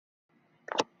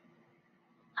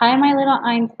Hi, my little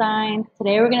Einsteins.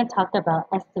 Today we're going to talk about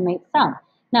estimate sum.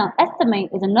 Now,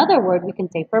 estimate is another word we can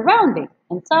say for rounding.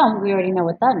 And sum, we already know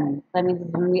what that means. That means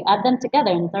when we add them together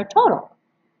and it's our total.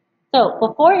 So,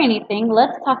 before anything,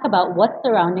 let's talk about what's the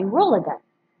rounding rule again.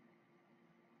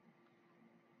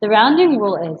 The rounding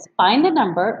rule is find the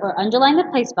number or underline the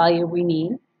place value we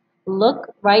need.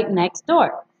 Look right next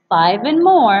door. 5 and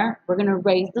more, we're going to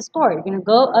raise the score. You're going to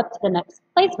go up to the next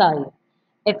place value.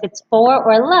 If it's 4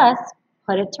 or less,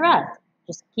 put it to rest.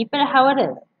 Just keep it how it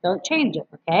is. Don't change it,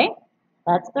 okay?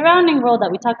 That's the rounding rule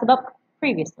that we talked about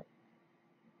previously.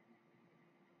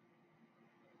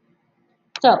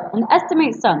 So, an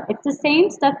estimate sum. It's the same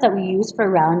steps that we use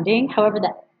for rounding. However,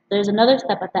 there's another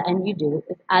step at the end you do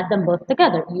is add them both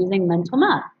together using mental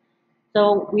math.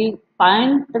 So we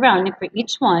find the rounding for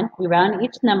each one, we round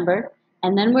each number,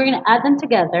 and then we're going to add them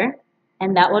together,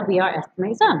 and that would be our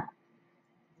estimate sum.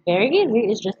 Very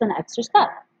easy, it's just an extra step.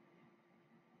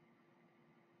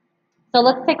 So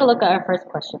let's take a look at our first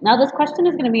question. Now this question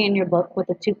is going to be in your book with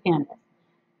the two pandas.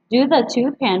 Do the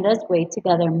two pandas weigh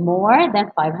together more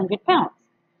than 500 pounds?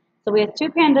 So we have two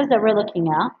pandas that we're looking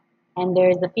at, and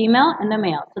there's the female and the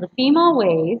male. So the female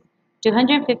weighs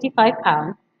 255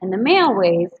 pounds, and the male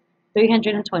weighs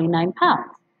 329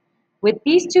 pounds. With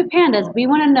these two pandas, we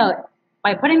want to know,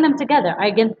 by putting them together,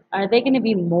 are they going to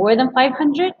be more than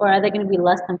 500 or are they going to be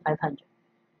less than 500?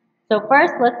 So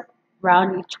first, let's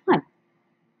round each one.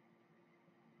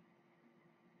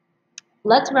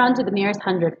 Let's round to the nearest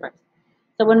 100 first.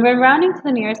 So when we're rounding to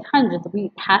the nearest 100,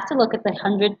 we have to look at the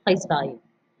 100 place value.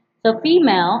 So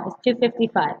female is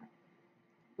 255.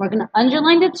 We're going to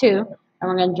underline the 2, and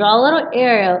we're going to draw a little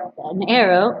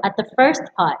arrow at the first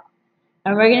pot.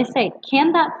 And we're going to say,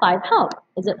 can that 5 help?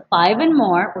 Is it 5 and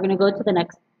more? We're going to go to the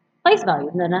next place value,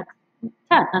 the next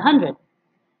 100,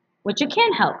 which it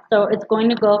can help. So it's going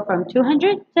to go from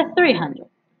 200 to 300.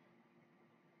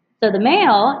 So the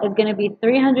male is going to be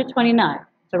 329.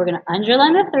 So we're going to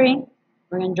underline the 3.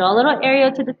 We're going to draw a little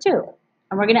arrow to the 2.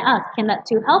 And we're going to ask, can that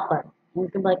 2 help us? And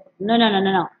it's going to be like,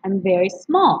 no. I'm very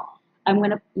small.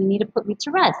 You need to put me to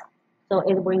rest. So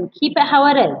we're going to keep it how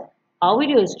it is. All we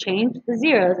do is change the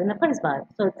zeros in the place value.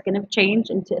 So it's going to change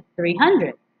into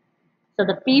 300. So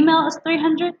the female is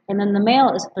 300, and then the male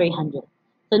is 300.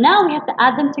 So now we have to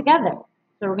add them together.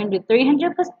 So we're going to do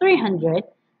 300 plus 300, and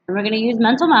we're going to use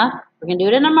mental math. We're going to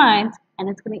do it in our minds, and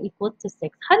it's going to equal to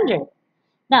 600.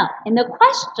 Now, in the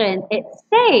question, it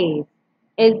says,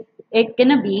 is it going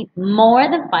to be more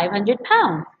than 500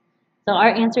 pounds? So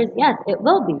our answer is yes, it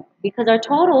will be, because our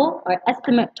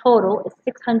estimate total is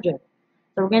 600.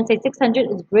 So we're going to say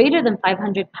 600 is greater than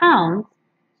 500 pounds.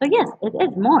 So yes, it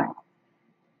is more.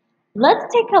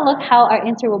 Let's take a look how our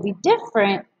answer will be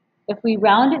different if we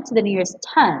round it to the nearest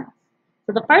tens.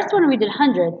 So the first one we did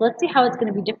hundreds. Let's see how it's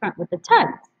going to be different with the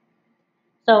tens.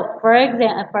 So for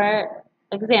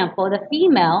example, the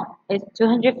female is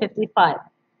 255.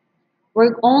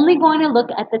 We're only going to look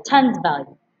at the tens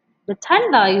value. The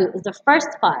 10 value is the first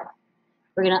 5.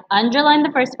 We're going to underline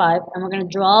the first 5, and we're going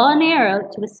to draw an arrow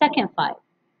to the second 5.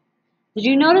 Did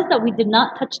you notice that we did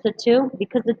not touch the 2?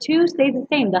 Because the 2 stays the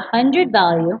same. The 100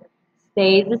 value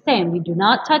stays the same. We do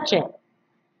not touch it.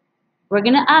 We're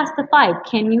going to ask the 5,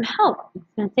 can you help? It's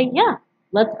going to say, yeah.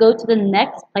 Let's go to the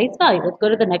next place value. Let's go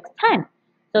to the next 10.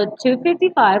 So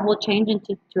 255 will change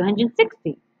into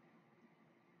 260.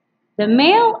 The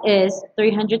male is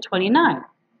 329.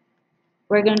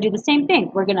 We're going to do the same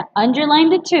thing. We're going to underline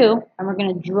the 2, and we're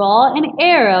going to draw an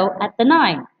arrow at the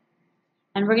 9.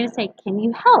 And we're going to say, can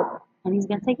you help? And he's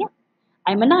going to say, yeah,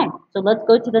 I'm a 9. So let's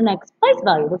go to the next place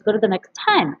value. Let's go to the next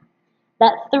 10.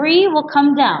 That 3 will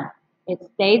come down. It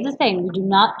stays the same. We do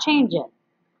not change it.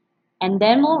 And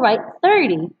then we'll write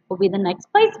 30 will be the next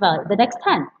place value, the next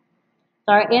 10.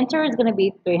 So our answer is going to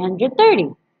be 330.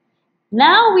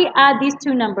 Now we add these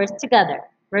two numbers together.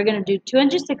 We're going to do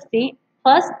 260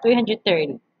 plus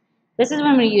 330. This is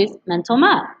when we use mental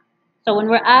math. So when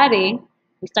we're adding,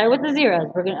 we start with the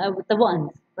zeros. With the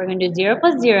ones. We're going to do 0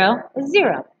 plus 0 is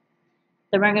 0.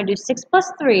 Then we're going to do 6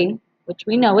 plus 3, which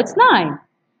we know it's 9.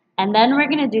 And then we're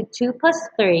going to do 2 plus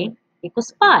 3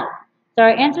 equals 5. So our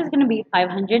answer is going to be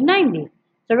 590.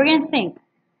 So we're going to think,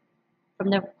 from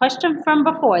the question from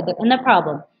before, in the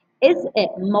problem, is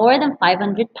it more than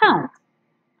 500 pounds?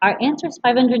 Our answer is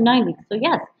 590. So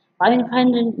yes,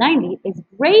 590 is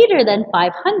greater than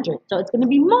 500. So it's going to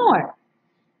be more.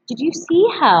 Did you see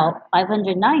how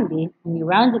 590, when you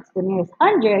round it to the nearest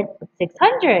 100, is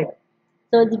 600?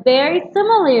 So it's very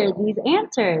similar, these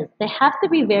answers. They have to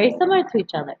be very similar to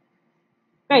each other.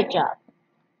 Great job.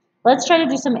 Let's try to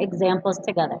do some examples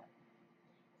together.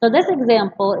 So this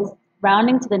example is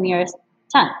rounding to the nearest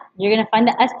 10. You're going to find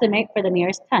the estimate for the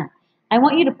nearest 10. I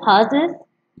want you to pause this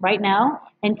right now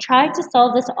and try to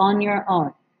solve this on your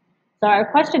own. So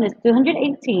our question is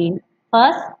 218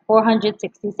 plus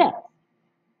 466.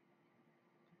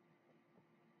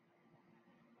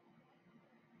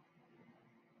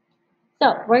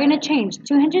 So we're going to change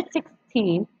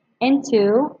 216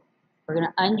 into, we're going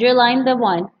to underline the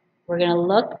 1. We're going to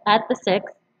look at the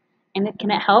 6. And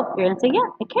can it help? You're going to say, yeah,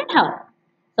 it can help.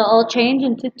 So it'll change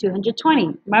into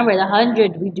 220. Remember, the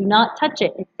 100, we do not touch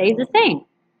it. It stays the same.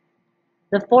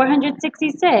 The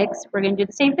 466, we're going to do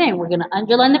the same thing. We're going to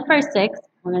underline the first 6.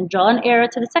 We're going to draw an arrow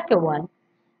to the second one. And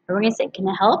we're going to say, can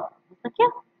it help? It's like, yeah,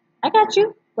 I got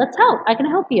you. Let's help. I can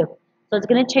help you. So it's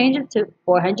going to change it to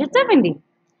 470.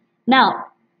 Now,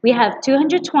 we have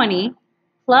 220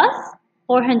 plus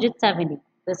 470.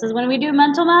 This is when we do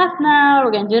mental math now.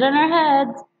 We're going to do it in our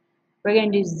heads. We're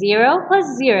going to do 0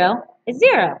 plus 0 is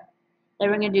 0. Then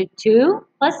we're going to do 2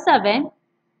 plus 7,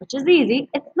 which is easy.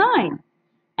 It's 9.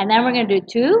 And then we're going to do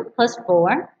 2 plus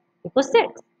 4 equals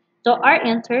 6. So our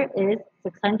answer is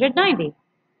 690.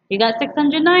 You got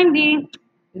 690.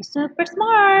 You're super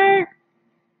smart.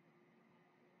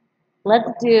 Let's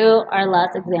do our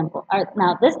last example. All right,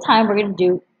 now, this time we're going to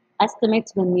do estimate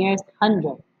to the nearest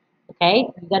 100. Okay?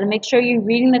 You got to make sure you're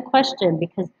reading the question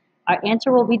because our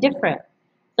answer will be different.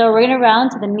 So we're going to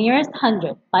round to the nearest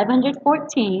 100.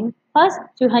 514 plus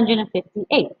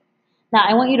 258. Now,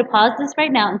 I want you to pause this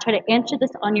right now and try to answer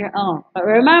this on your own. But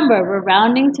remember, we're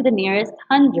rounding to the nearest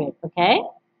 100, okay?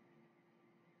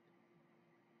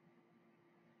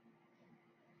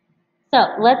 So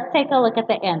let's take a look at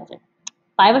the answer.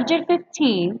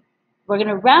 515, we're going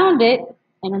to round it,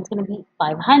 and it's going to be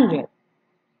 500.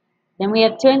 Then we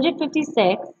have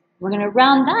 256. We're going to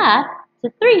round that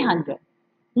to 300.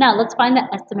 Now let's find the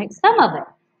estimate sum of it.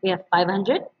 We have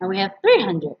 500 and we have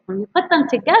 300. When we put them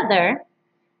together,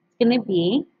 it's going to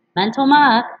be, mental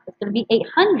math, it's going to be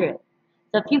 800.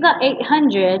 So if you got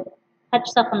 800, pat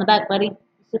yourself on the back, buddy. You're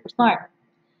super smart.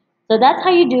 So that's how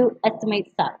you do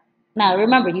estimate sum. Now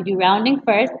remember, you do rounding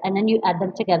first and then you add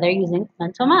them together using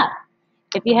mental math.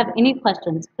 If you have any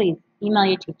questions, please email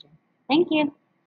your teacher. Thank you.